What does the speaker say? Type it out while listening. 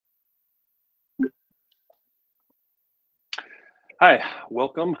Hi,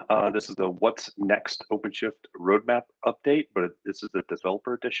 welcome. This is the What's Next OpenShift roadmap update, but this is the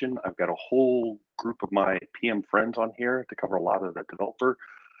developer edition. I've got a whole group of my PM friends on here to cover a lot of the developer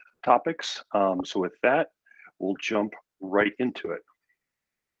topics. So with that, we'll jump right into it.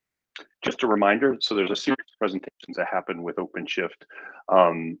 Just a reminder, so there's a series of presentations that happen with OpenShift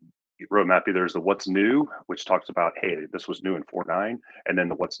roadmap. There's the What's New, which talks about, hey, this was new in 4.9, and then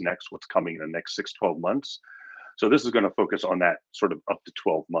the What's Next, what's coming in the next 6-12 months. So this is going to focus on that sort of up to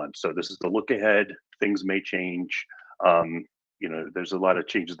 12 months. So this is the look ahead. Things may change. There's a lot of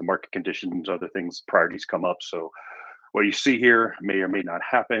changes, the market conditions, other things, priorities come up. So what you see here may or may not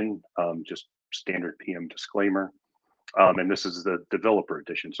happen, just standard PM disclaimer. And this is the developer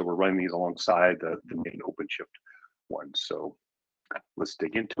edition. So we're running these alongside the main OpenShift one. So let's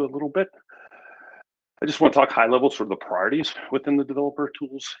dig into it a little bit. I just want to talk high level sort of the priorities within the developer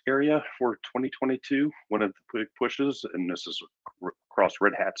tools area for 2022. One of the big pushes, and this is across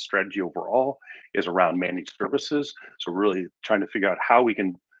Red Hat's strategy overall, is around managed services. So really trying to figure out how we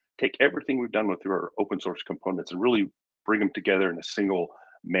can take everything we've done with our open source components and really bring them together in a single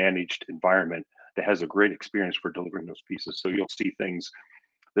managed environment that has a great experience for delivering those pieces. So you'll see things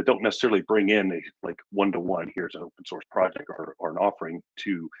that don't necessarily bring in a like one-to-one, here's an open source project or an offering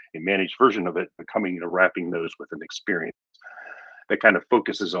to a managed version of it, but coming and wrapping those with an experience that kind of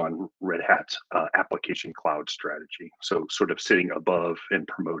focuses on Red Hat's application cloud strategy. So sort of sitting above and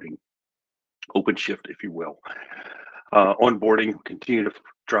promoting OpenShift, if you will. Onboarding, continue to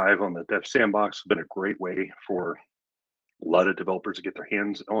drive on the Dev Sandbox has been a great way for a lot of developers to get their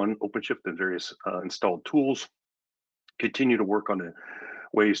hands on OpenShift and various installed tools. Continue to work on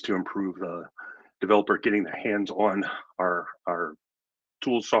ways to improve the developer getting their hands on our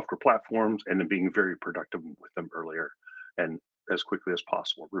tools, software platforms, and then being very productive with them earlier and as quickly as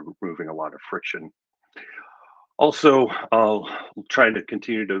possible, removing a lot of friction. Also, trying to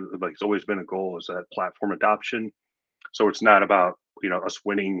continue to, like it's always been a goal, is that platform adoption. So it's not about us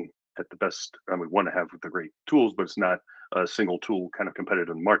winning at the best. We want to have the great tools, but it's not a single tool kind of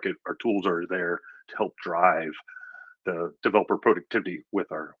competitive market. Our tools are there to help drive the developer productivity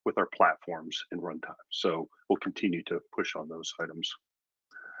with our platforms and runtime. So we'll continue to push on those items.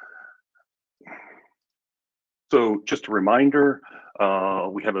 So just a reminder,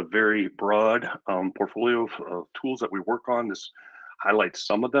 we have a very broad portfolio of tools that we work on. This highlights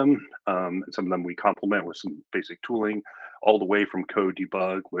some of them, and some of them we complement with some basic tooling, all the way from code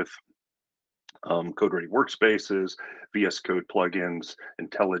debug with code-ready workspaces, VS Code plugins,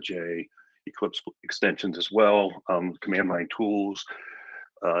 IntelliJ, Eclipse extensions as well, command line tools,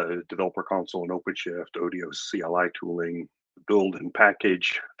 developer console and OpenShift, ODO CLI tooling, build and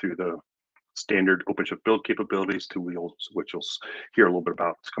package through the standard OpenShift build capabilities, tools, which you'll hear a little bit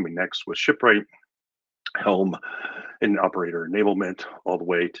about. It's coming next with Shipwright, Helm, and operator enablement, all the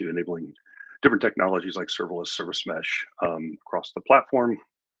way to enabling different technologies like serverless, service mesh across the platform,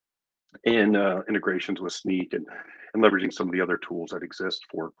 and integrations with Sneak and leveraging some of the other tools that exist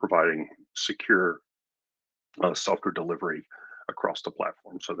for providing secure software delivery across the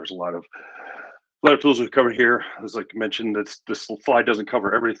platform. So there's a lot of tools we've covered here. As like mentioned, this slide doesn't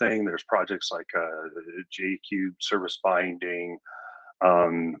cover everything. There's projects like JCube, service binding,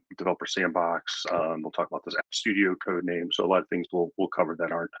 developer sandbox. We'll talk about this App Studio code name. So a lot of things we'll cover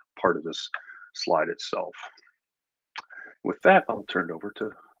that aren't part of this slide itself. With that, I'll turn it over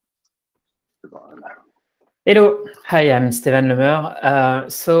to Stefan. Hello, hi, I'm Stefan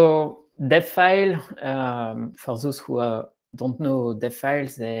Lemeur. So DevFile, for those who don't know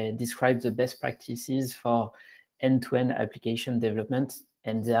DevFiles, they describe the best practices for end-to-end application development,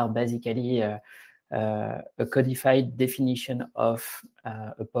 and they are basically a codified definition of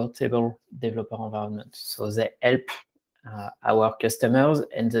a portable developer environment. So they help our customers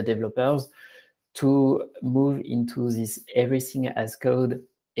and the developers to move into this everything as code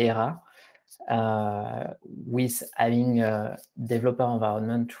era, with having a developer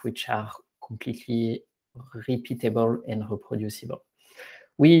environment which are completely repeatable and reproducible.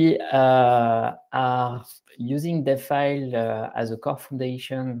 We are using DevFile as a core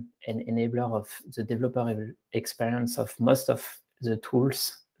foundation and enabler of the developer experience of most of the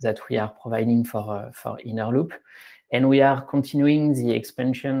tools that we are providing for Innerloop. And we are continuing the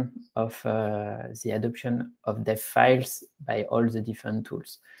expansion of the adoption of DevFiles by all the different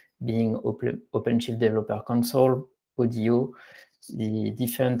tools, being OpenShift Developer Console, ODO, the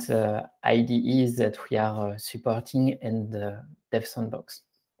different IDEs that we are supporting, and the Dev Sandbox.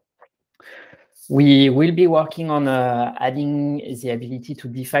 We will be working on adding the ability to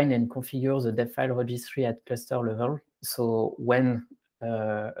define and configure the dev file registry at cluster level. So when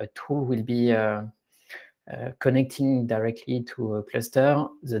a tool will be connecting directly to a cluster,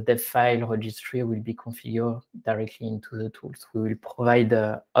 the dev file registry will be configured directly into the tools. We will provide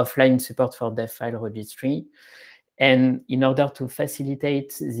offline support for dev file registry. And in order to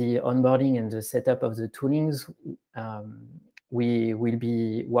facilitate the onboarding and the setup of the toolings, we will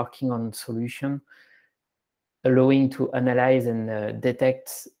be working on solution allowing to analyze and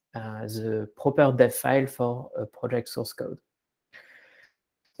detect the proper dev file for a project source code.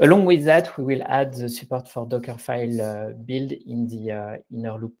 Along with that, we will add the support for Dockerfile build in the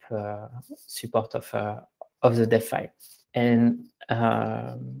inner loop support of the dev file. And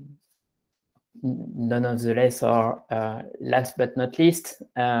nonetheless, or last but not least,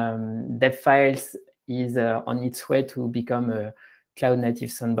 dev files is on its way to become a cloud native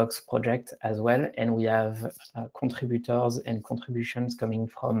sandbox project as well. And we have contributors and contributions coming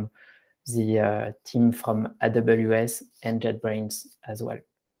from the team from AWS and JetBrains as well.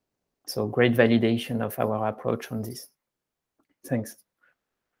 So great validation of our approach on this. Thanks.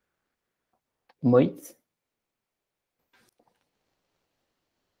 Moit?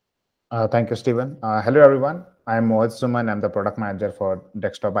 Thank you, Stephen. Hello, everyone. I'm Mohit Suman. I'm the product manager for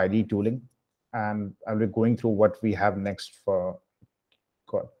desktop ID tooling. And I'll be going through what we have next for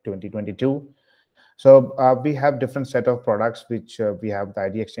 2022. So we have different set of products which we have the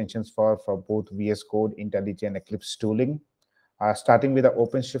ID extensions for both VS Code, IntelliJ, and Eclipse tooling. Starting with the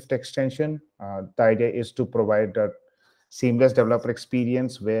OpenShift extension, the idea is to provide a seamless developer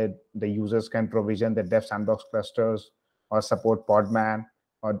experience where the users can provision their dev sandbox clusters or support Podman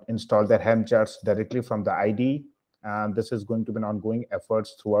or install their Helm charts directly from the ID. And this is going to be an ongoing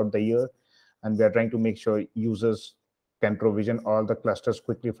efforts throughout the year. And we are trying to make sure users can provision all the clusters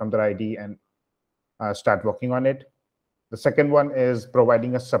quickly from their ID and start working on it. The second one is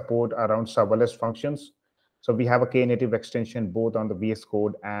providing a support around serverless functions. So we have a Knative extension both on the VS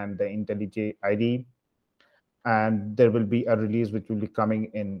Code and the IntelliJ ID. And there will be a release which will be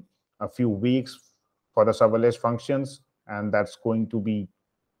coming in a few weeks for the serverless functions. And that's going to be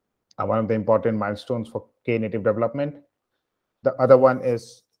one of the important milestones for Knative development. The other one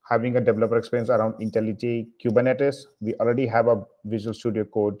is having a developer experience around IntelliJ Kubernetes. We already have a Visual Studio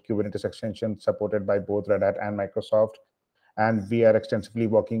Code Kubernetes extension supported by both Red Hat and Microsoft. And we are extensively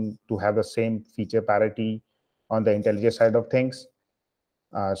working to have the same feature parity on the IntelliJ side of things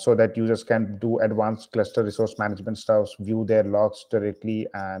so that users can do advanced cluster resource management stuff, view their logs directly,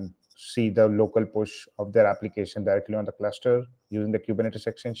 and see the local push of their application directly on the cluster using the Kubernetes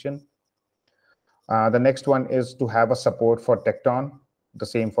extension. The next one is to have a support for Tekton, the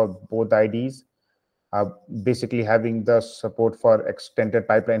same for both IDs. Basically having the support for extended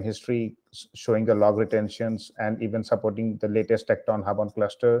pipeline history, showing the log retentions, and even supporting the latest Tekton hub on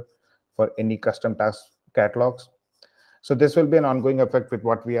cluster for any custom task catalogs. So this will be an ongoing effect with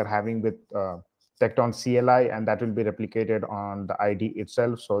what we are having with Tekton CLI, and that will be replicated on the ID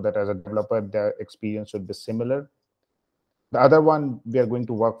itself so that as a developer, the experience should be similar. The other one we are going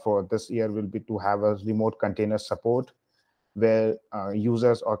to work for this year will be to have a remote container support where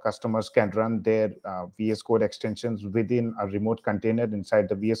users or customers can run their VS Code extensions within a remote container inside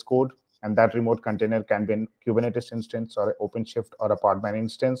the VS Code. And that remote container can be a Kubernetes instance or an OpenShift or a Podman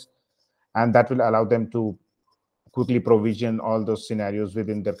instance. And that will allow them to quickly provision all those scenarios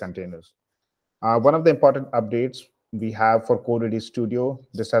within their containers. One of the important updates we have for CodeReady Studio,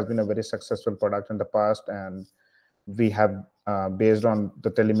 this has been a very successful product in the past, and we have, based on the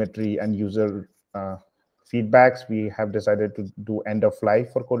telemetry and user feedbacks, we have decided to do end of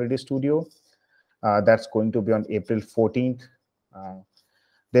life for CodeReady Studio. That's going to be on April 14th.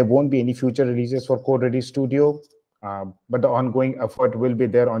 There won't be any future releases for CodeReady Studio, but the ongoing effort will be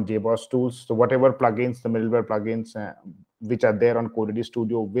there on JBoss tools. So whatever plugins, the middleware plugins which are there on CodeReady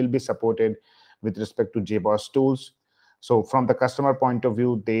Studio will be supported with respect to JBoss tools. So from the customer point of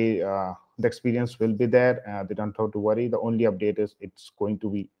view, the experience will be there. They don't have to worry. The only update is it's going to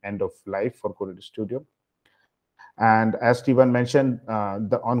be end of life for CodeReady Studio. And as Stephen mentioned,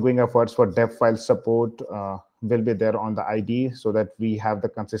 the ongoing efforts for dev file support will be there on the ID so that we have the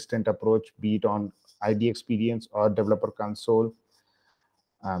consistent approach, be it on ID experience or developer console.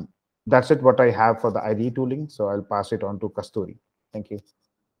 That's it what I have for the ID tooling. So I'll pass it on to Kasturi. Thank you.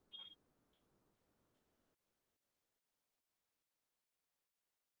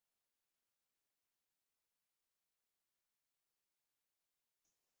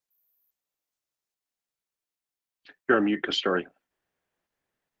 You're on mute, Kasturi.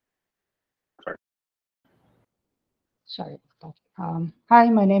 Sorry. Hi,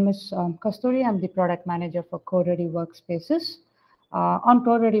 my name is Kasturi. I'm the product manager for CodeReady Workspaces. On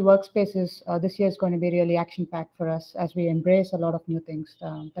CodeReady Workspaces, this year is going to be really action-packed for us as we embrace a lot of new things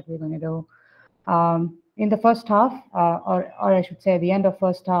that we're going to do. in the first half, or I should say the end of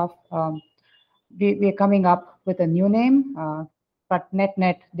first half, we're coming up with a new name, but net,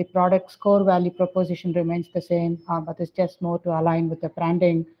 the product's core value proposition remains the same, but it's just more to align with the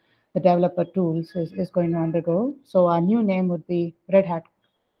branding the developer tools is going to undergo. So our new name would be Red Hat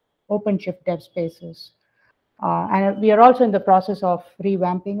OpenShift Dev Spaces. And we are also in the process of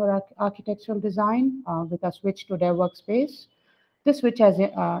revamping our architectural design with a switch to Dev Workspace. This switch has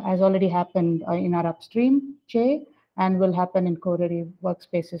already happened in our upstream, Che, and will happen in Code-Ready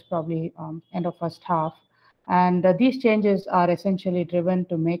Workspaces probably end of first half. And these changes are essentially driven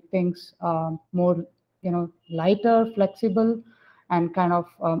to make things more, lighter, flexible, and kind of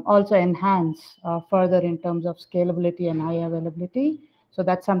also enhance further in terms of scalability and high availability. So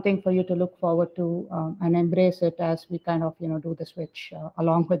that's something for you to look forward to and embrace it as we kind of, do the switch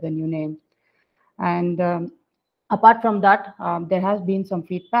along with the new name. And apart from that, there has been some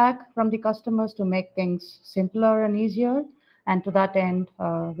feedback from the customers to make things simpler and easier. And to that end,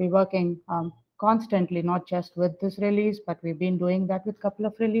 we're working constantly, not just with this release, but we've been doing that with a couple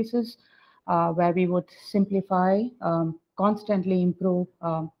of releases where we would simplify, constantly improve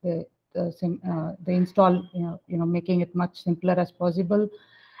the install, making it much simpler as possible,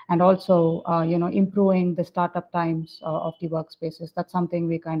 and also, improving the startup times of the workspaces. That's something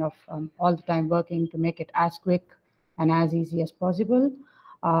we kind of all the time working to make it as quick and as easy as possible.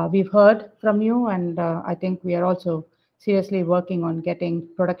 We've heard from you, and I think we are also seriously working on getting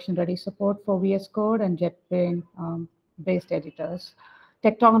production-ready support for VS Code and JetBrains-based editors.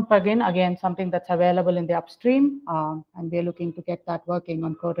 Tecton plugin, again, something that's available in the upstream, and we're looking to get that working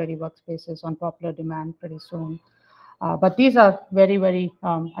on Code-Ready Workspaces on popular demand pretty soon. But these are very, very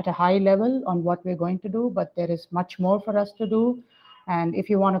at a high level on what we're going to do, but there is much more for us to do. And if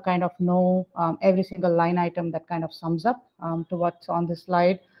you want to kind of know every single line item that kind of sums up to what's on the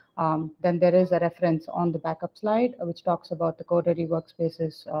slide, then there is a reference on the backup slide, which talks about the Code-Ready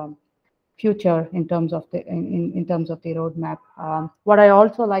Workspaces future in terms of the in terms of the roadmap. What I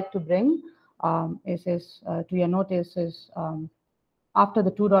also like to bring is to your notice is after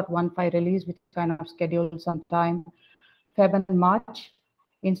the 2.15 release, which kind of scheduled sometime Feb and March,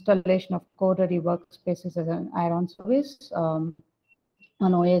 installation of Code-Ready Workspaces as an add-on service on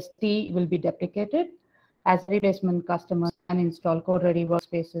OST will be deprecated. As a replacement, customers can install Code-Ready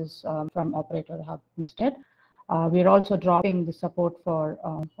Workspaces from Operator Hub instead. We're also dropping the support for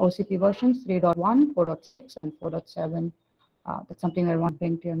OCP versions 3.1, 4.6, and 4.7. That's something I want to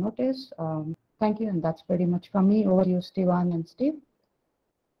bring to your notice. Thank you, and that's pretty much from me. Over to you, Stevan and Steve.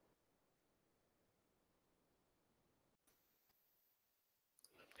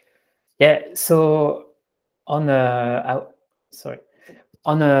 Yeah, so on our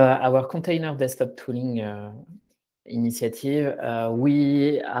container desktop tooling initiative,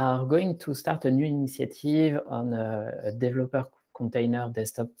 we are going to start a new initiative on a developer container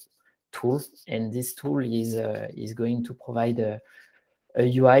desktop tool, and this tool is going to provide a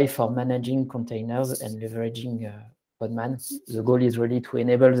UI for managing containers and leveraging Podman. The goal is really to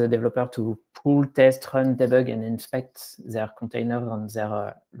enable the developer to pull, test, run, debug, and inspect their containers on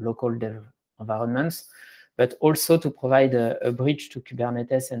their local dev environments, but also to provide a bridge to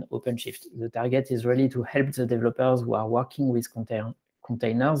Kubernetes and OpenShift. The target is really to help the developers who are working with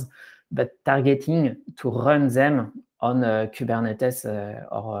containers, but targeting to run them on Kubernetes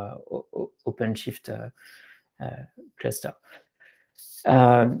or OpenShift cluster.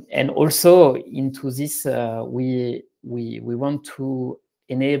 And also into this, we want to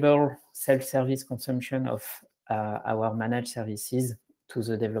enable self-service consumption of our managed services to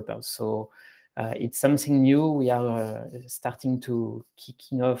the developers. So it's something new. We are starting to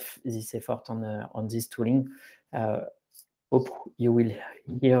kicking off this effort on this tooling. Hope you will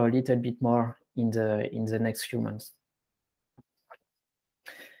hear a little bit more in the next few months.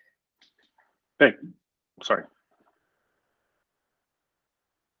 Hey, sorry.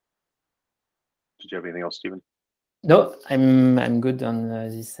 Did you have anything else, Stephen? No, I'm good on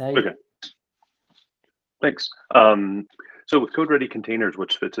this side. Okay. Thanks. So with Code-Ready Containers,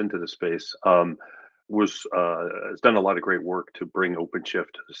 which fits into the space, has done a lot of great work to bring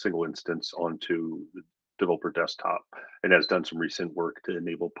OpenShift, a single instance, onto the developer desktop, and has done some recent work to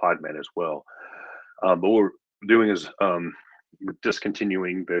enable Podman as well. But what we're doing is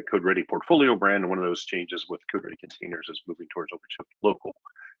discontinuing the Code-Ready portfolio brand, and one of those changes with Code-Ready Containers is moving towards OpenShift Local.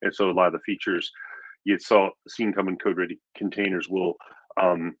 And so a lot of the features you seen come in Code-Ready Containers will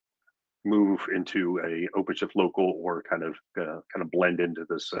move into a OpenShift Local or kind of blend into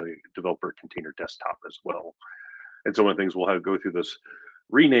this developer container desktop as well. And so one of the things we'll have go through this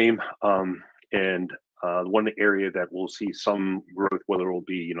rename, and one area that we'll see some growth, whether it will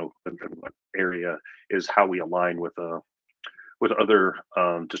be area is how we align with other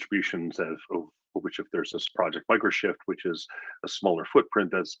distributions of OpenShift. There's this project Microshift, which is a smaller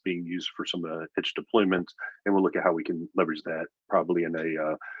footprint that's being used for some edge deployments, and we'll look at how we can leverage that probably in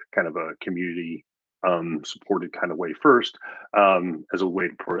a kind of a community supported kind of way first, as a way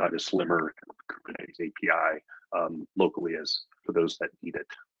to provide a slimmer Kubernetes API locally as for those that need it.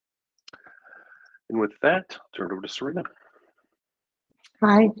 And with that, I'll turn it over to Serena.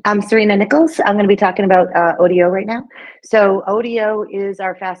 Hi, I'm Serena Nichols. I'm going to be talking about ODO right now. So ODO is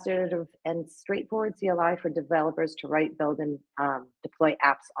our fast, iterative, and straightforward CLI for developers to write, build, and deploy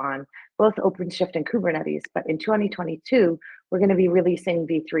apps on both OpenShift and Kubernetes. But in 2022, we're going to be releasing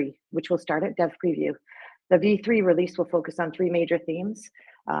V3, which will start at Dev Preview. The V3 release will focus on 3 major themes: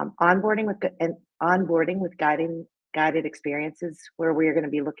 onboarding with guided experiences, where we are going to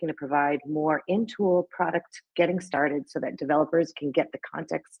be looking to provide more in-tool product getting started so that developers can get the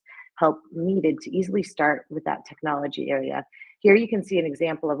context help needed to easily start with that technology area. Here you can see an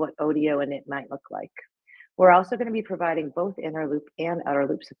example of what ODO and it might look like. We're also going to be providing both inner loop and outer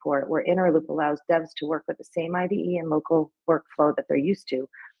loop support, where inner loop allows devs to work with the same IDE and local workflow that they're used to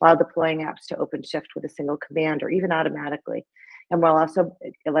while deploying apps to OpenShift with a single command or even automatically. And we'll also,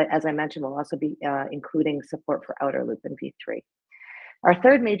 as I mentioned, we'll also be including support for outer loop in V3. Our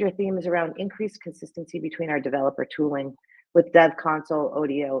third major theme is around increased consistency between our developer tooling with Dev Console,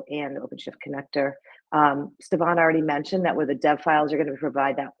 ODO, and OpenShift Connector. Stefan already mentioned that where the dev files are going to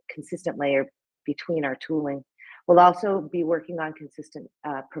provide that consistent layer between our tooling. We'll also be working on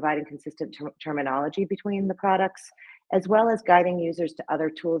providing consistent terminology between the products, as well as guiding users to other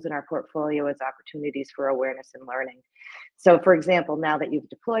tools in our portfolio as opportunities for awareness and learning. So for example, now that you've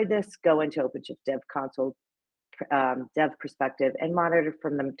deployed this, go into OpenShift Dev Console dev perspective and monitor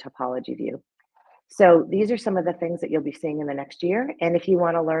from the topology view. So these are some of the things that you'll be seeing in the next year. And if you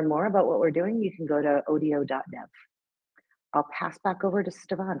want to learn more about what we're doing, you can go to odo.dev. I'll pass back over to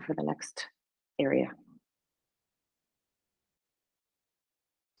Stefan for the next area.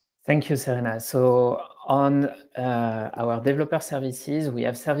 Thank you, Serena. So on our developer services, we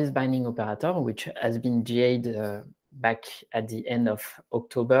have service binding operator, which has been GA'd back at the end of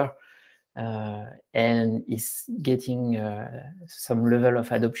October and is getting some level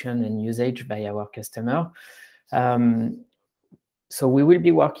of adoption and usage by our customer. So we will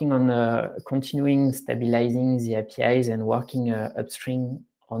be working on continuing stabilizing the APIs and working upstream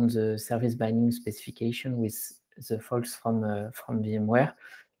on the service binding specification with the folks from VMware.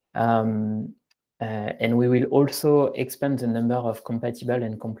 And we will also expand the number of compatible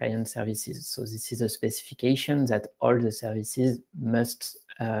and compliant services. So this is a specification that all the services must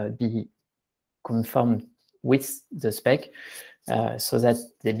be conformed with the spec so that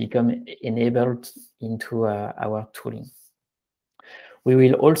they become enabled into our tooling. We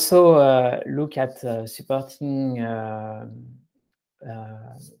will also look at supporting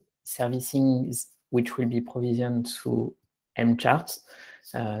servicing which will be provisioned through Helm charts.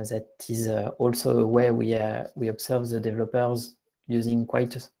 That is also a way we observe the developers using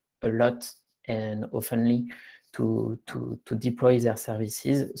quite a lot and oftenly to deploy their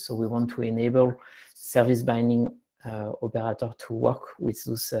services. So we want to enable service binding operator to work with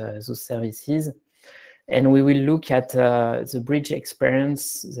those services. And we will look at the bridge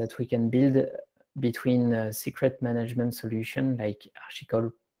experience that we can build between secret management solution like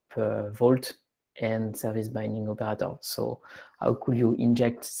HashiCorp Vault and service binding operator. So how could you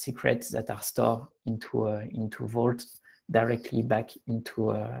inject secrets that are stored into Vault directly back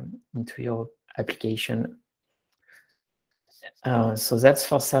into your application? So that's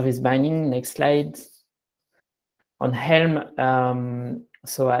for service binding. Next slide. On Helm,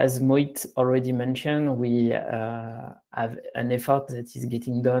 so as Mohit already mentioned, we have an effort that is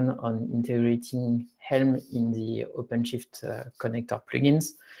getting done on integrating Helm in the OpenShift connector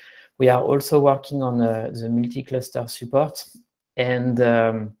plugins. We are also working on the multi-cluster support, and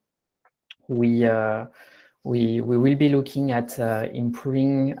we will be looking at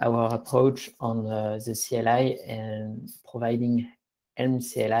improving our approach on the CLI and providing Helm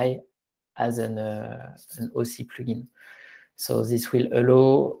CLI as an OC plugin. So this will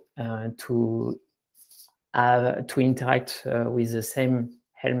allow to interact with the same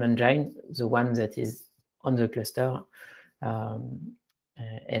Helm engine, the one that is on the cluster,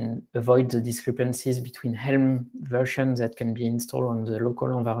 and avoid the discrepancies between Helm versions that can be installed on the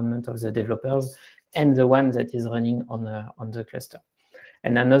local environment of the developers and the one that is running on the cluster.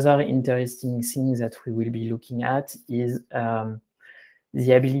 And another interesting thing that we will be looking at is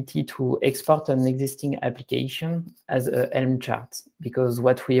the ability to export an existing application as a Helm chart, because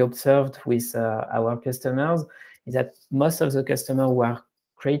what we observed with our customers is that most of the customers who are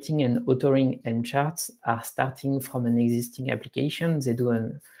creating and authoring M charts are starting from an existing application. They do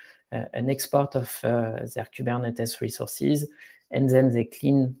an export of their Kubernetes resources, and then they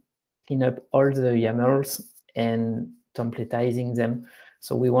clean up all the YAMLs and templatizing them.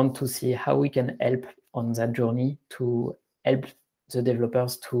 So we want to see how we can help on that journey to help the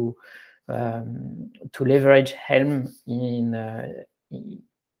developers to leverage Helm in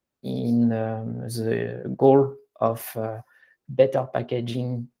the goal of better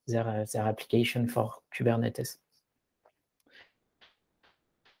packaging their application for Kubernetes.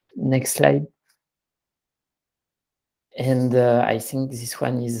 Next slide. And I think this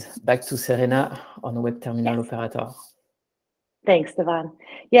one is back to Serena on Web Terminal Operator. Thanks, Devon.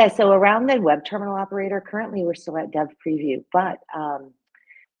 Yeah, so around the web terminal operator, currently we're still at dev preview, but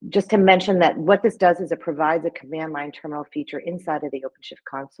just to mention that what this does is it provides a command line terminal feature inside of the OpenShift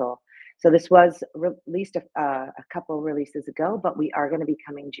console. So this was released a couple releases ago, but we are going to be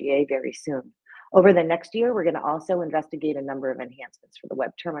coming GA very soon. Over the next year, we're going to also investigate a number of enhancements for the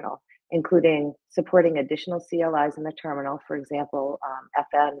web terminal, including supporting additional CLIs in the terminal, for example,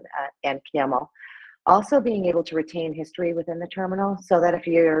 FN and CAML. Also being able to retain history within the terminal so that if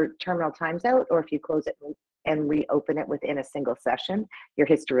your terminal times out or if you close it and reopen it within a single session, your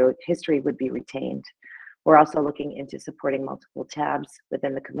history would be retained. We're also looking into supporting multiple tabs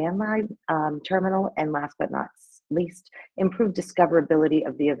within the command line terminal, and last but not least, improved discoverability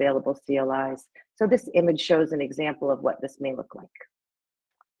of the available CLIs. So this image shows an example of what this may look like.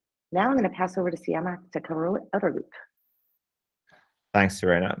 Now I'm going to pass over to Siamak to cover outer loop. Thanks,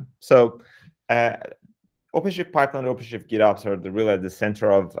 Serena. So OpenShift Pipeline and OpenShift GitOps are really at the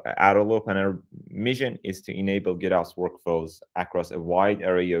center of outer loop, and our mission is to enable GitOps workflows across a wide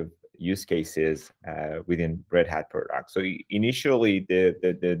array of use cases within Red Hat products. So initially,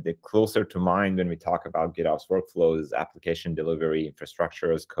 the closer to mind when we talk about GitOps workflows is application delivery,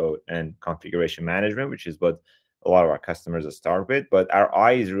 infrastructure as code, and configuration management, which is what a lot of our customers start with. But our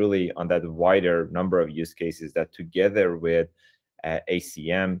eye is really on that wider number of use cases that together with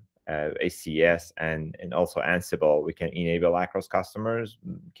ACM, ACS, and also Ansible, we can enable across customers.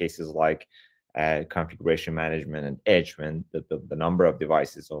 Cases like configuration management and edge when the number of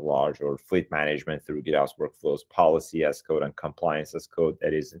devices are large, or fleet management through GitOps workflows, policy as code, and compliance as code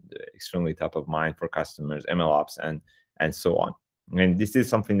that is extremely top of mind for customers, MLOps, and so on. And this is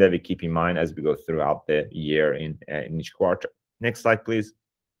something that we keep in mind as we go throughout the year in each quarter. Next slide, please.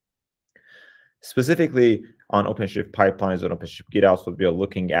 Specifically on OpenShift pipelines and OpenShift GitOps, what we are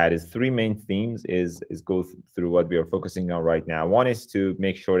looking at is three main themes is go through what we are focusing on right now. One is to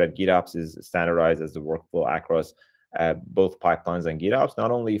make sure that GitOps is standardized as the workflow across both pipelines and GitOps,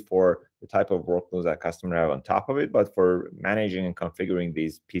 not only for the type of workflows that customers have on top of it, but for managing and configuring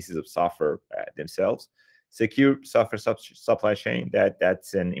these pieces of software themselves. Secure software supply chain,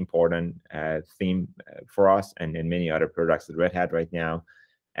 that's an important theme for us and in many other products at Red Hat right now.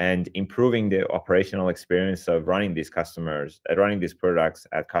 And improving the operational experience of running these products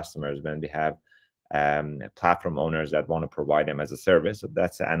at customers when we have platform owners that want to provide them as a service. So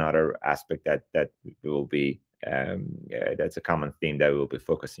that's another aspect that will be that's a common theme that we'll be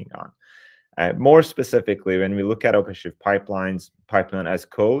focusing on. More specifically, when we look at OpenShift pipeline as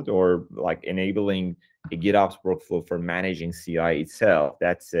code, or like enabling a GitOps workflow for managing CI itself,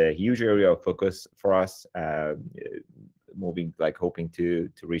 that's a huge area of focus for us. Hoping to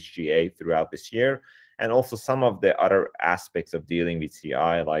reach GA throughout this year, and also some of the other aspects of dealing with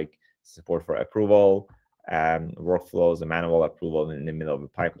CI, like support for approval, workflows, the manual approval in the middle of the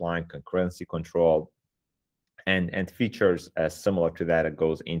pipeline, concurrency control, and features similar to that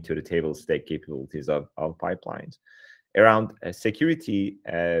goes into the table stake capabilities of pipelines. Around security,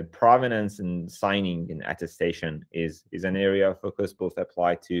 provenance and signing and attestation is an area of focus, both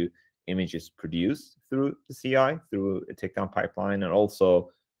applied to images produced through the CI, through a takedown pipeline, and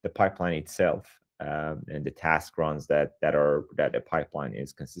also the pipeline itself, and the task runs that the pipeline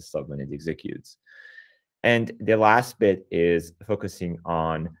consists of when it executes. And the last bit is focusing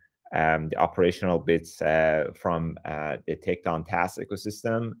on the operational bits from the takedown task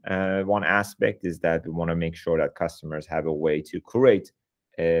ecosystem. One aspect is that we want to make sure that customers have a way to curate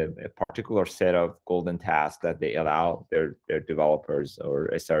a particular set of golden tasks that they allow their developers or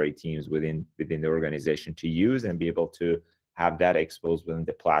SRE teams within the organization to use, and be able to have that exposed within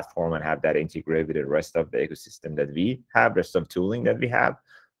the platform and have that integrated with the rest of the ecosystem that we have, rest of tooling that we have,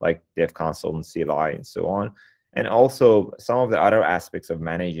 like Dev Console and CLI and so on. And also some of the other aspects of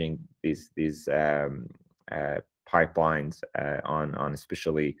managing these pipelines on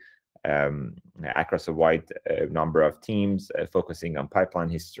especially across a wide number of teams, focusing on pipeline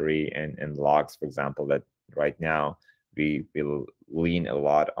history and logs, for example, that right now we will lean a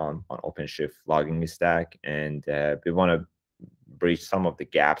lot on OpenShift logging stack, and we want to bridge some of the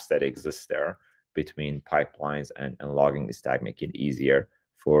gaps that exist there between pipelines and logging stack, make it easier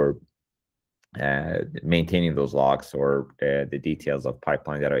for maintaining those logs or the details of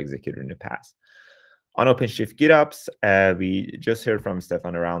pipelines that are executed in the past. On OpenShift GitOps, we just heard from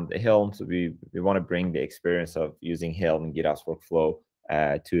Stefan around the Helm, so we want to bring the experience of using Helm and GitOps workflow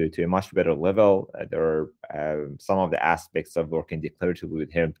to a much better level. There are some of the aspects of working declaratively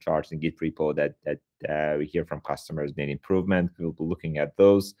with Helm charts and Git repo that we hear from customers need improvement. We'll be looking at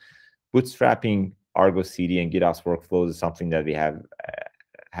those. Bootstrapping Argo CD and GitOps workflows is something that we have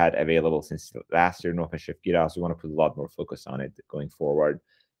had available since last year in OpenShift GitOps. We want to put a lot more focus on it going forward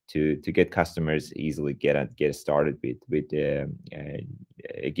to get customers easily get started with a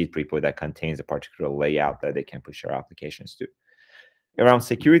Git repo that contains a particular layout that they can push our applications to. Around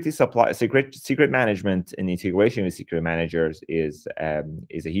security secret management and integration with security managers is a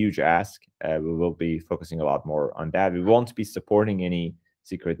huge ask. We will be focusing a lot more on that. We won't be supporting any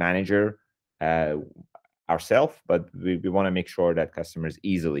secret manager ourselves, but we want to make sure that customers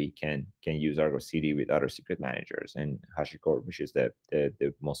easily can use Argo CD with other secret managers and HashiCorp, which is the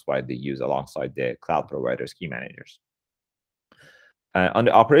most widely used alongside the cloud providers, key managers. On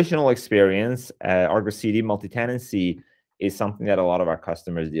the operational experience, Argo CD multi-tenancy is something that a lot of our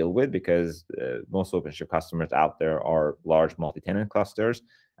customers deal with, because most OpenShift customers out there are large multi-tenant clusters,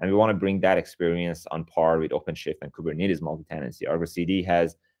 and we want to bring that experience on par with OpenShift and Kubernetes multi-tenancy. Argo CD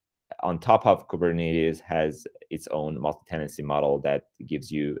has, on top of Kubernetes, has its own multi-tenancy model that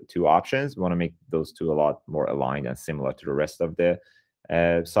gives you two options. We want to make those two a lot more aligned and similar to the rest of the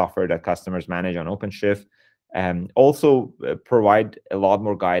software that customers manage on OpenShift. Also provide a lot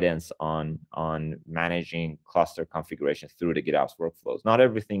more guidance on managing cluster configuration through the GitOps workflows. Not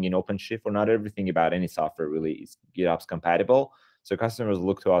everything in OpenShift or not everything about any software really is GitOps compatible. So customers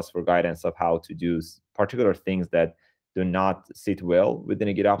look to us for guidance of how to do particular things that do not sit well within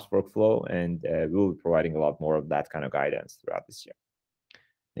a GitOps workflow, and we'll be providing a lot more of that kind of guidance throughout this year.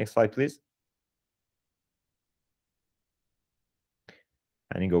 Next slide, please.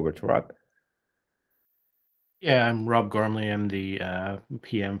 Handing over to Rob. Yeah, I'm Rob Gormley. I'm the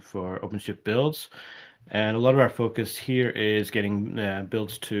PM for OpenShift builds. And a lot of our focus here is getting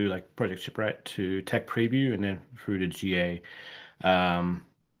builds to like project shipwright to tech preview and then through to GA.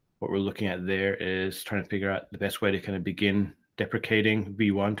 What we're looking at there is trying to figure out the best way to kind of begin deprecating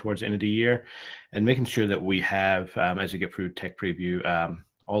V1 towards the end of the year and making sure that we have, as we get through tech preview,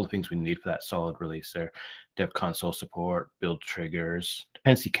 all the things we need for that solid release there. Dev console support, build triggers,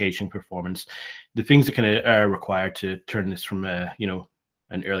 dependency caching performance, the things that kind of are required to turn this from a,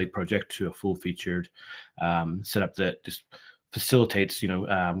 an early project to a full-featured setup that just facilitates,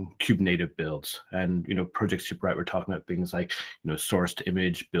 kube native builds. And, project shipwright, we're talking about things like, source to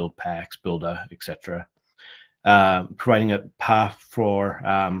image, build packs, builder, etc. Providing a path for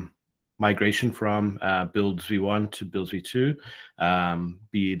migration from builds v1 to builds v2,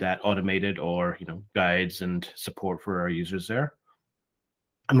 be that automated or guides and support for our users there.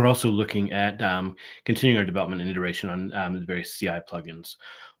 And we're also looking at continuing our development and iteration on the various CI plugins.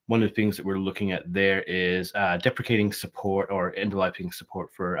 One of the things that we're looking at there is deprecating support or end-of-lifing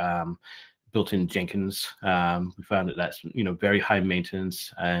support for built-in Jenkins. We found that that's very high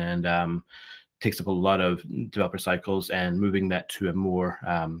maintenance and takes up a lot of developer cycles, and moving that to a more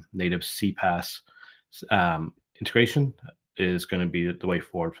native CPaaS integration is going to be the way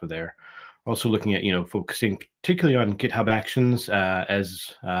forward for there. Also looking at, focusing particularly on GitHub Actions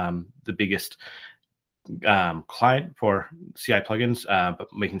as the biggest client for CI plugins, but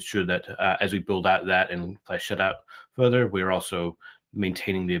making sure that as we build out that and flesh it out further, we're also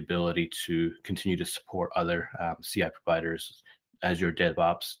maintaining the ability to continue to support other CI providers, Azure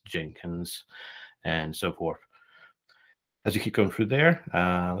DevOps, Jenkins, and so forth. As we keep going through there,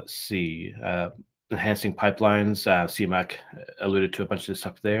 let's see, enhancing pipelines. CMAC alluded to a bunch of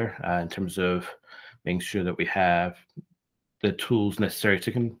stuff there in terms of making sure that we have the tools necessary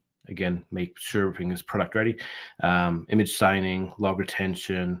to again, make sure everything is product ready. Image signing, log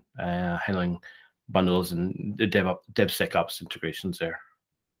retention, handling bundles, and the DevSecOps integrations there.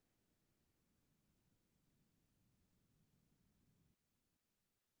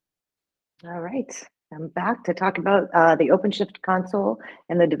 All right, I'm back to talk about the OpenShift console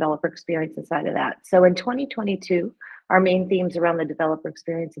and the developer experience inside of that. So in 2022, our main themes around the developer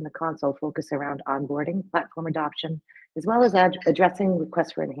experience in the console focus around onboarding, platform adoption, as well as addressing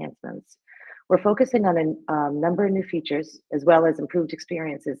requests for enhancements. We're focusing on a number of new features, as well as improved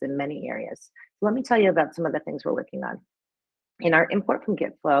experiences in many areas. So let me tell you about some of the things we're working on. In our import from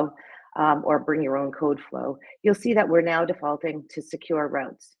Git flow, or bring your own code flow, you'll see that we're now defaulting to secure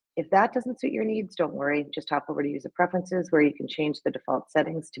routes. If that doesn't suit your needs, don't worry. Just hop over to user preferences, where you can change the default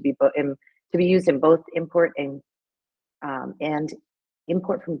settings to be used in both import and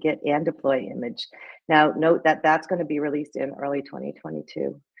import from Git and deploy image. Now, note that that's going to be released in early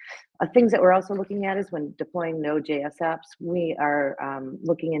 2022. Things that we're also looking at is when deploying Node.js apps, we are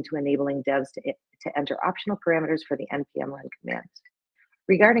looking into enabling devs to enter optional parameters for the npm run command.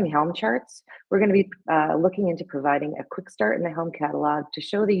 Regarding Helm charts, we're going to be looking into providing a quick start in the Helm catalog to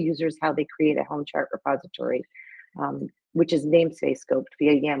show the users how they create a Helm chart repository, which is namespace scoped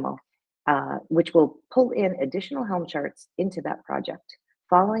via YAML, which will pull in additional Helm charts into that project.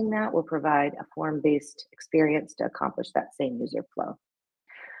 Following that, we'll provide a form-based experience to accomplish that same user flow.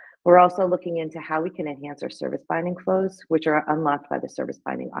 We're also looking into how we can enhance our service binding flows, which are unlocked by the service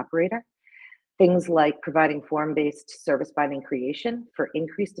binding operator. Things like providing form-based service binding creation for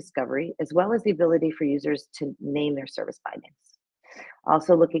increased discovery, as well as the ability for users to name their service bindings.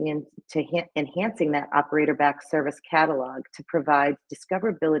 Also looking into enhancing that operator-backed service catalog to provide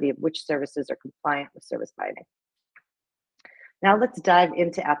discoverability of which services are compliant with service binding. Now let's dive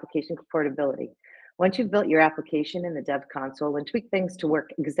into application portability. Once you've built your application in the dev console and tweak things to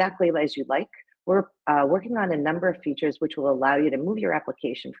work exactly as you like, we're working on a number of features which will allow you to move your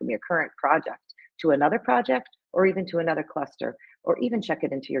application from your current project to another project, or even to another cluster, or even check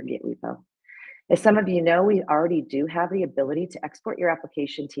it into your Git repo. As some of you know, we already do have the ability to export your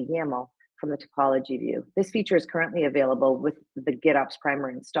application to YAML from the topology view. This feature is currently available with the GitOps primer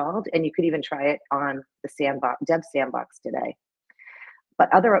installed, and you could even try it on the dev sandbox today.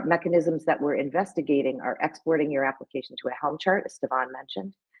 But other mechanisms that we're investigating are exporting your application to a Helm chart, as Stefan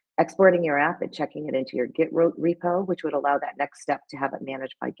mentioned, exporting your app and checking it into your Git repo, which would allow that next step to have it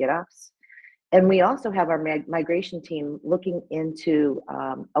managed by GitOps. And we also have our migration team looking into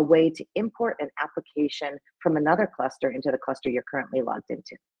a way to import an application from another cluster into the cluster you're currently logged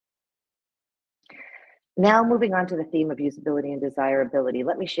into. Now moving on to the theme of usability and desirability,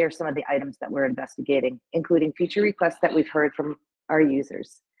 let me share some of the items that we're investigating, including feature requests that we've heard from our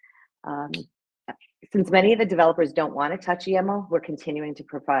users. Since many of the developers don't want to touch YAML, we're continuing to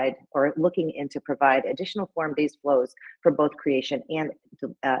provide, or looking into provide, additional form-based flows for both creation and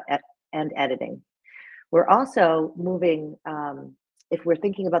editing. We're also moving, if we're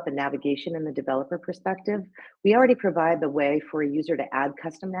thinking about the navigation and the developer perspective, we already provide the way for a user to add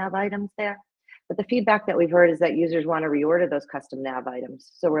custom nav items there. But the feedback that we've heard is that users want to reorder those custom nav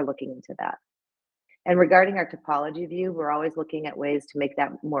items. So we're looking into that. And regarding our topology view, we're always looking at ways to make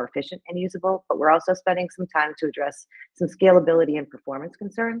that more efficient and usable, but we're also spending some time to address some scalability and performance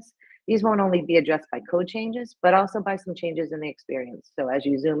concerns. These won't only be addressed by code changes, but also by some changes in the experience. So as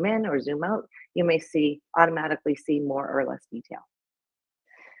you zoom in or zoom out, you may automatically see more or less detail.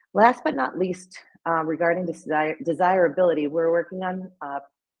 Last but not least, regarding desirability, we're working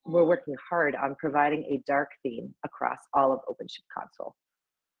hard on providing a dark theme across all of OpenShift console.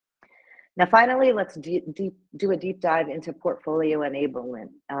 Now, finally, let's do a deep dive into portfolio enablement.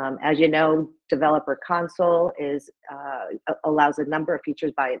 As you know, Developer Console allows a number of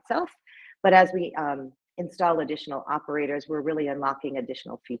features by itself, but as we install additional operators, we're really unlocking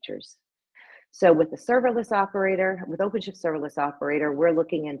additional features. So with the serverless operator, with OpenShift serverless operator, we're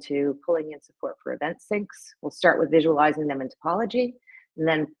looking into pulling in support for event syncs. We'll start with visualizing them in topology, and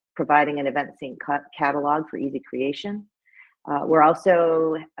then providing an event sync catalog for easy creation. We're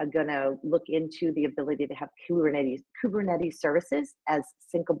also going to look into the ability to have Kubernetes services as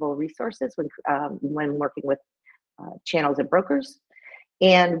syncable resources when working with channels and brokers.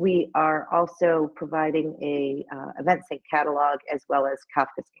 And we are also providing a event sync catalog as well as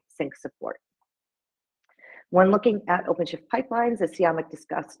Kafka sync support. When looking at OpenShift pipelines, as Siamak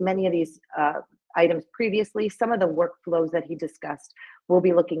discussed many of these items previously, some of the workflows that he discussed we'll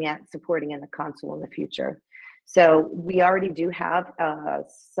be looking at supporting in the console in the future. So we already do have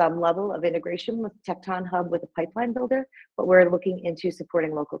some level of integration with Tecton Hub with a pipeline builder, but we're looking into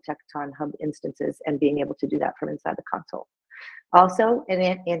supporting local Tecton Hub instances and being able to do that from inside the console. Also,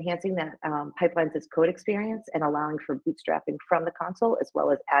 enhancing that pipelines as code experience and allowing for bootstrapping from the console, as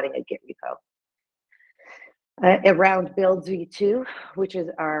well as adding a Git repo. Around builds v2, which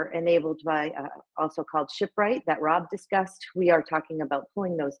are enabled by also called shipwrite that Rob discussed, we are talking about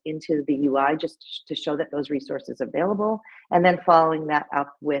pulling those into the UI just to show that those resources are available, and then following that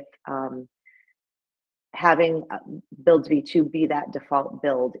up with having builds v2 be that default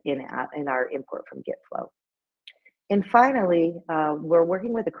build in our import from Git flow. And finally, we're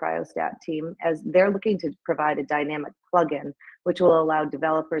working with the Cryostat team as they're looking to provide a dynamic plugin, which will allow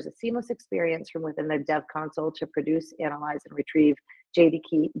developers a seamless experience from within their dev console to produce, analyze, and retrieve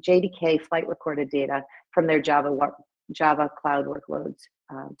JDK flight recorded data from their Java cloud workloads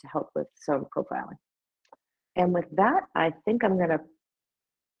to help with some profiling. And with that, I think I'm going to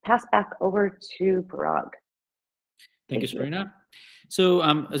pass back over to Parag. Thank you, Serena. So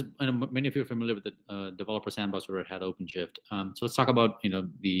as many of you are familiar with the developer sandbox for Red Hat OpenShift. So let's talk about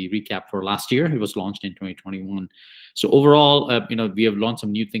the recap for last year. It was launched in 2021. So overall, we have launched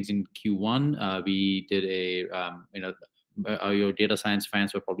some new things in Q1. We did a your data science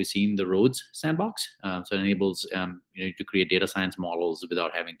fans have probably seen the Roads sandbox. So it enables to create data science models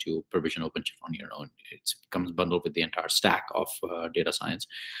without having to provision OpenShift on your own. It comes bundled with the entire stack of data science.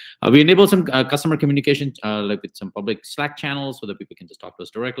 We enabled some customer communication, like with some public Slack channels, so that people can just talk to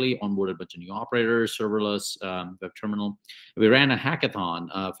us directly. Onboarded a bunch of new operators, serverless, web terminal. We ran a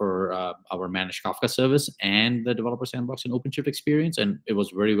hackathon for our managed Kafka service and the developer sandbox and OpenShift experience, and it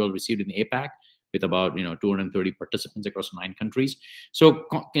was very well received in the APAC, with about 230 participants across 9 countries. So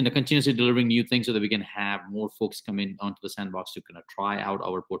continuously delivering new things so that we can have more folks come in onto the sandbox to kind of try out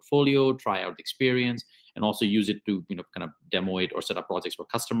our portfolio, try out the experience, and also use it to kind of demo it or set up projects for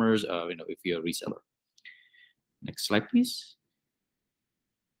customers. If you're a reseller. Next slide, please.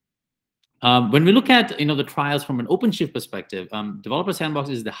 When we look at the trials from an OpenShift perspective, developer sandbox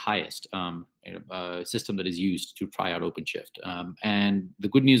is the highest system that is used to try out OpenShift. And the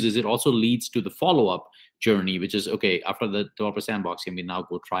good news is it also leads to the follow-up journey, which is, okay, after the developer sandbox, can we now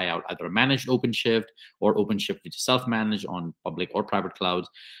go try out either a managed OpenShift or OpenShift, which is self-managed on public or private clouds.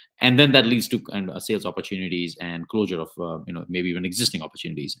 And then that leads to sales opportunities and closure of maybe even existing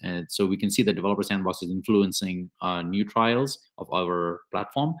opportunities. And so we can see that developer sandbox is influencing new trials of our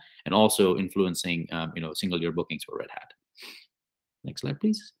platform and also influencing single year bookings for Red Hat. Next slide,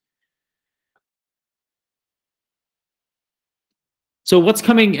 please. So what's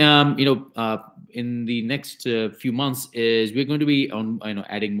coming, in the next few months is we're going to be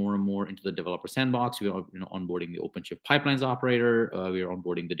adding more and more into the developer sandbox. We are onboarding the OpenShift pipelines operator. We are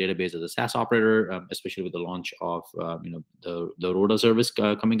onboarding the database as a SaaS operator, especially with the launch of the RODA service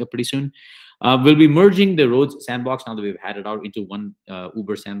coming up pretty soon. We'll be merging the Roads sandbox now that we've had it out into one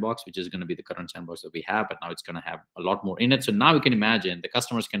Uber sandbox, which is going to be the current sandbox that we have, but now it's going to have a lot more in it. So now you can imagine the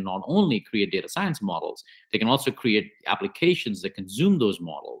customers can not only create data science models, they can also create applications that consume those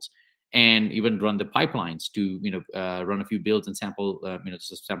models and even run the pipelines to run a few builds and sample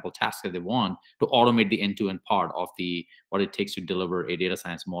sample tasks that they want to automate the end-to-end part of what it takes to deliver a data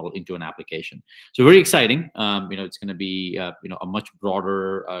science model into an application. So very exciting. It's going to be a much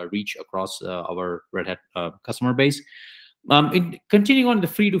broader reach across our Red Hat customer base. Continuing on the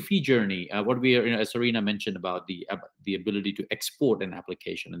free-to-fee journey, what we are, as Serena mentioned about the ability to export an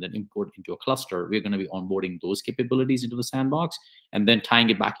application and then import into a cluster, we're going to be onboarding those capabilities into the sandbox and then tying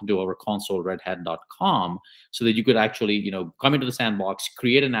it back into our console, redhat.com, so that you could actually, come into the sandbox,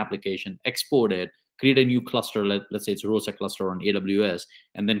 create an application, export it, create a new cluster. Let's say it's a ROSA cluster on AWS,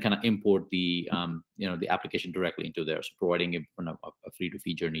 and then kind of import the the application directly into there, so providing a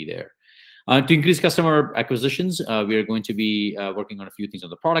free-to-fee journey there. To increase customer acquisitions, we are going to be working on a few things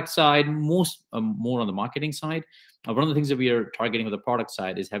on the product side, more on the marketing side. One of the things that we are targeting on the product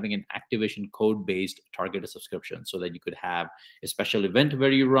side is having an activation code-based targeted subscription, so that you could have a special event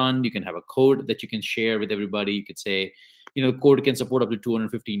where you run. You can have a code that you can share with everybody. You could say, code can support up to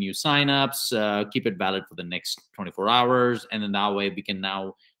 250 new signups. Keep it valid for the next 24 hours, and then that way we can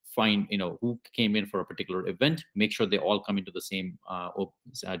now find who came in for a particular event, make sure they all come into the same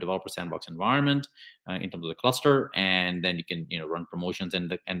developer sandbox environment in terms of the cluster, and then you can run promotions,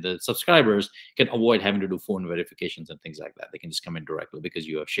 and the subscribers can avoid having to do phone verifications and things like that. They can just come in directly because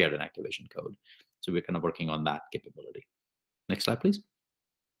you have shared an activation code. So we're kind of working on that capability. Next slide, please.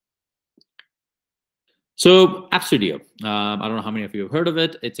 So App Studio, I don't know how many of you have heard of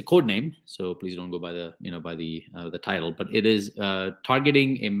it. It's a code name, so please don't go by the the title. But it is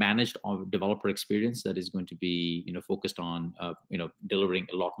targeting a managed developer experience that is going to be focused on delivering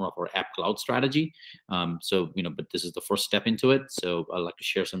a lot more of our app cloud strategy. But this is the first step into it. So I'd like to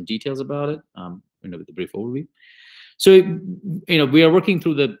share some details about it. With a brief overview. So, we are working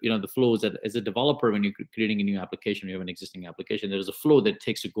through the flows that as a developer, when you're creating a new application, you have an existing application, there's a flow that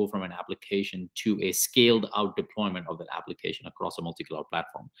takes to go from an application to a scaled out deployment of that application across a multi-cloud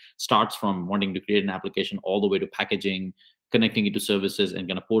platform. Starts from wanting to create an application all the way to packaging, connecting it to services, and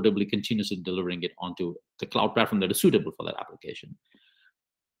kind of portably continuously delivering it onto the cloud platform that is suitable for that application.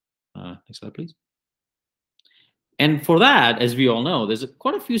 Next slide, please. And for that, as we all know, there's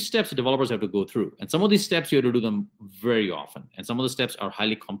quite a few steps that developers have to go through. And some of these steps, you have to do them very often. And some of the steps are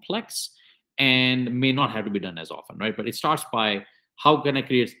highly complex and may not have to be done as often, right? But it starts by how can I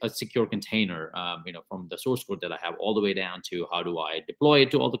create a secure container, from the source code that I have all the way down to how do I deploy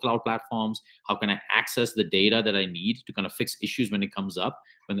it to all the cloud platforms? How can I access the data that I need to kind of fix issues when it comes up,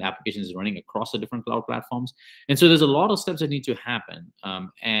 when the application is running across the different cloud platforms? And so there's a lot of steps that need to happen.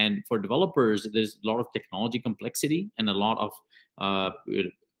 And for developers, there's a lot of technology complexity and a lot of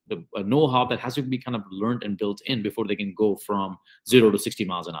the know-how that has to be kind of learned and built in before they can go from 0 to 60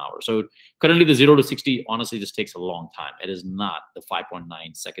 miles an hour. So currently the 0 to 60 honestly just takes a long time. It is not the 5.9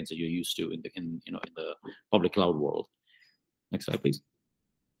 seconds that you're used to in the public cloud world. Next slide, please.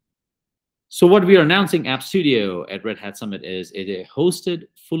 So what we are announcing App Studio at Red Hat Summit is a hosted,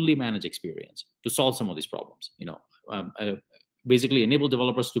 fully managed experience to solve some of these problems. Basically enable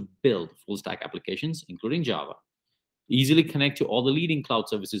developers to build full stack applications, including Java, easily connect to all the leading cloud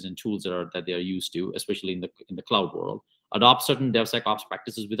services and tools that they are used to, especially in the cloud world, adopt certain DevSecOps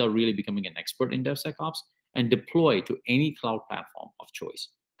practices without really becoming an expert in DevSecOps, and deploy to any cloud platform of choice.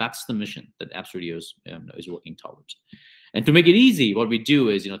 That's the mission that App Studio is working towards. And to make it easy, what we do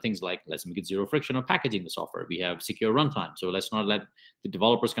is, things like, let's make it zero friction of packaging the software. We have secure runtime. So let's not let the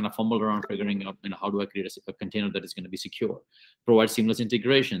developers kind of fumble around figuring out, how do I create a container that is going to be secure? Provide seamless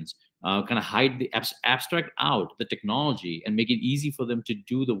integrations, kind of hide the abstract out the technology and make it easy for them to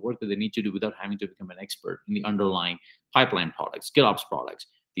do the work that they need to do without having to become an expert in the underlying pipeline products, GitOps products,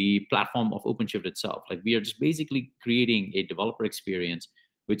 the platform of OpenShift itself. Like, we are just basically creating a developer experience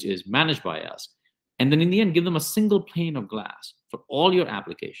which is managed by us. And then in the end, give them a single pane of glass for all your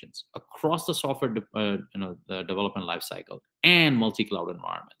applications across the software the development lifecycle and multi-cloud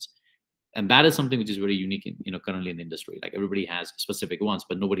environments. And that is something which is very unique currently in the industry. Like, everybody has specific ones,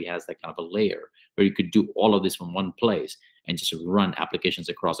 but nobody has that kind of a layer where you could do all of this from one place and just run applications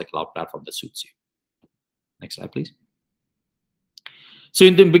across a cloud platform that suits you. Next slide, please. So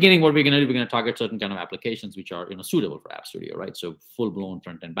in the beginning, what we're going to do, we're going to target certain kind of applications which are suitable for App Studio, right? So full-blown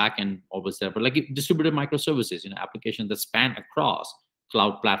front-end, back-end, always there, but like distributed microservices, applications that span across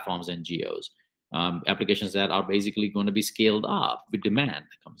cloud platforms and geos, applications that are basically going to be scaled up with demand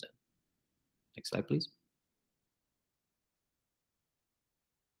that comes in. Next slide, please.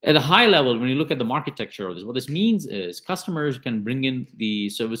 At a high level, when you look at the architecture of this, what this means is customers can bring in the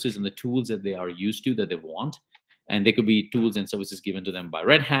services and the tools that they are used to, that they want. And they could be tools and services given to them by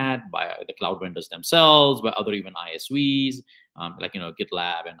Red Hat, by the cloud vendors themselves, by other even ISVs, like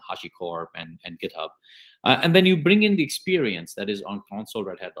GitLab and HashiCorp and GitHub. And then you bring in the experience that is on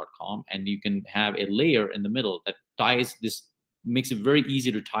console.redhat.com, and you can have a layer in the middle that ties this, makes it very easy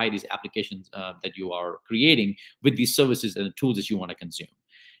to tie these applications that you are creating with these services and the tools that you want to consume.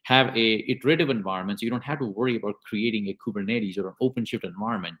 Have a iterative environment, so you don't have to worry about creating a Kubernetes or an OpenShift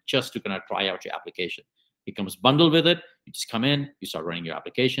environment just to kind of try out your application. It comes bundled with it. You just come in, you start running your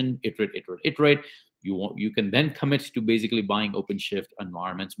application, iterate. You can then commit to basically buying OpenShift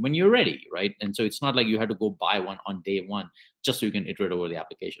environments when you're ready, right? And so it's not like you have to go buy one on day one just so you can iterate over the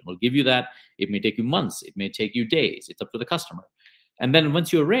application. We'll give you that. It may take you months. It may take you days. It's up to the customer. And then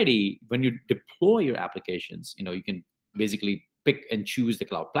once you're ready, when you deploy your applications, you can basically pick and choose the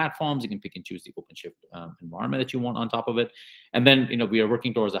cloud platforms. You can pick and choose the OpenShift environment that you want on top of it. And then, we are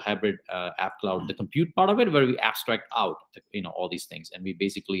working towards a hybrid app cloud, the compute part of it, where we abstract out, all these things. And we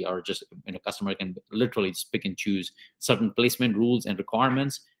basically are just, customer can literally just pick and choose certain placement rules and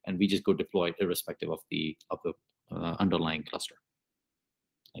requirements, and we just go deploy it irrespective of the underlying cluster.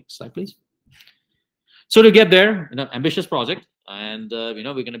 Next slide, please. So to get there, ambitious project. And, we're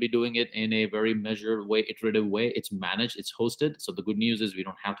going to be doing it in a very measured way, iterative way. It's managed, it's hosted. So the good news is we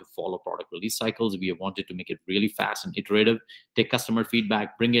don't have to follow product release cycles. We have wanted to make it really fast and iterative, take customer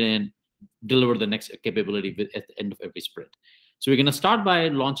feedback, bring it in, deliver the next capability at the end of every sprint. So we're going to start by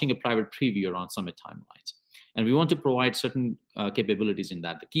launching a private preview around Summit timelines. And we want to provide certain capabilities in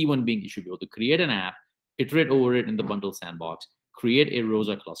that. The key one being you should be able to create an app, iterate over it in the bundle sandbox, create a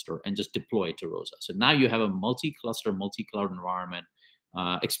ROSA cluster, and just deploy it to ROSA. So now you have a multi-cluster, multi-cloud environment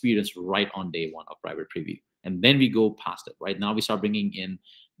experience right on day one of private preview. And then we go past it. Right now we start bringing in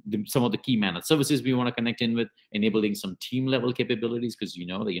some of the key managed services we want to connect in with, enabling some team level capabilities, because that you're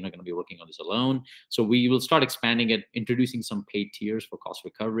not going to be working on this alone. So we will start expanding it, introducing some paid tiers for cost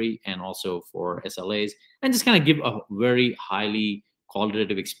recovery and also for SLAs, and just kind of give a very highly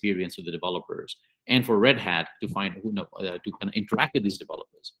qualitative experience to the developers, and for Red Hat to find to kind of interact with these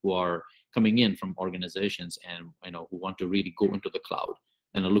developers who are coming in from organizations and who want to really go into the cloud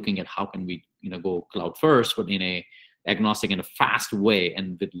and are looking at how can we go cloud first, but in a agnostic and a fast way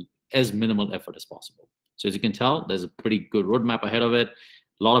and with as minimal effort as possible. So as you can tell, there's a pretty good roadmap ahead of it.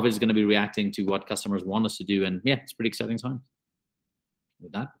 A lot of it is going to be reacting to what customers want us to do, and yeah, it's a pretty exciting time.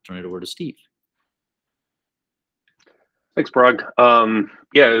 With that, I'll turn it over to Steve. Thanks, Parag.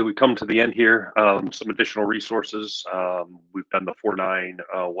 Yeah, we come to the end here. Some additional resources. We've done the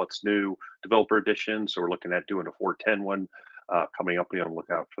 4.9 What's New Developer Edition, so we're looking at doing a 4.10 one coming up. Be on the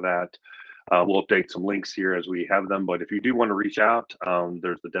lookout for that. We'll update some links here as we have them, but if you do want to reach out,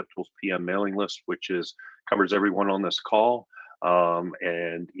 there's the DevTools PM mailing list, which covers everyone on this call.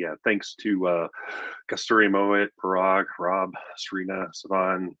 And yeah, thanks to Kasturi, Mohit, Parag, Rob, Serena,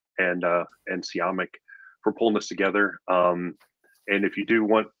 Savan, and Siamik for pulling this together. And if you do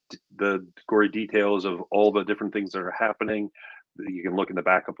want the gory details of all the different things that are happening, you can look in the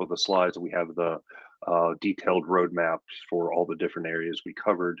backup of the slides. We have the detailed roadmaps for all the different areas we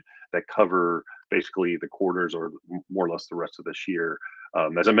covered that cover basically the quarters or more or less the rest of this year.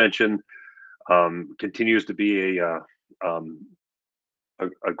 As I mentioned, continues to be a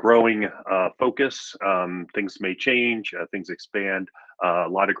growing focus. Things may change, things expand. A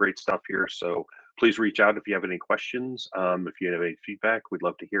lot of great stuff here. So please reach out if you have any questions. If you have any feedback, we'd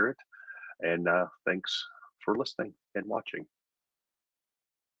love to hear it. And thanks for listening and watching.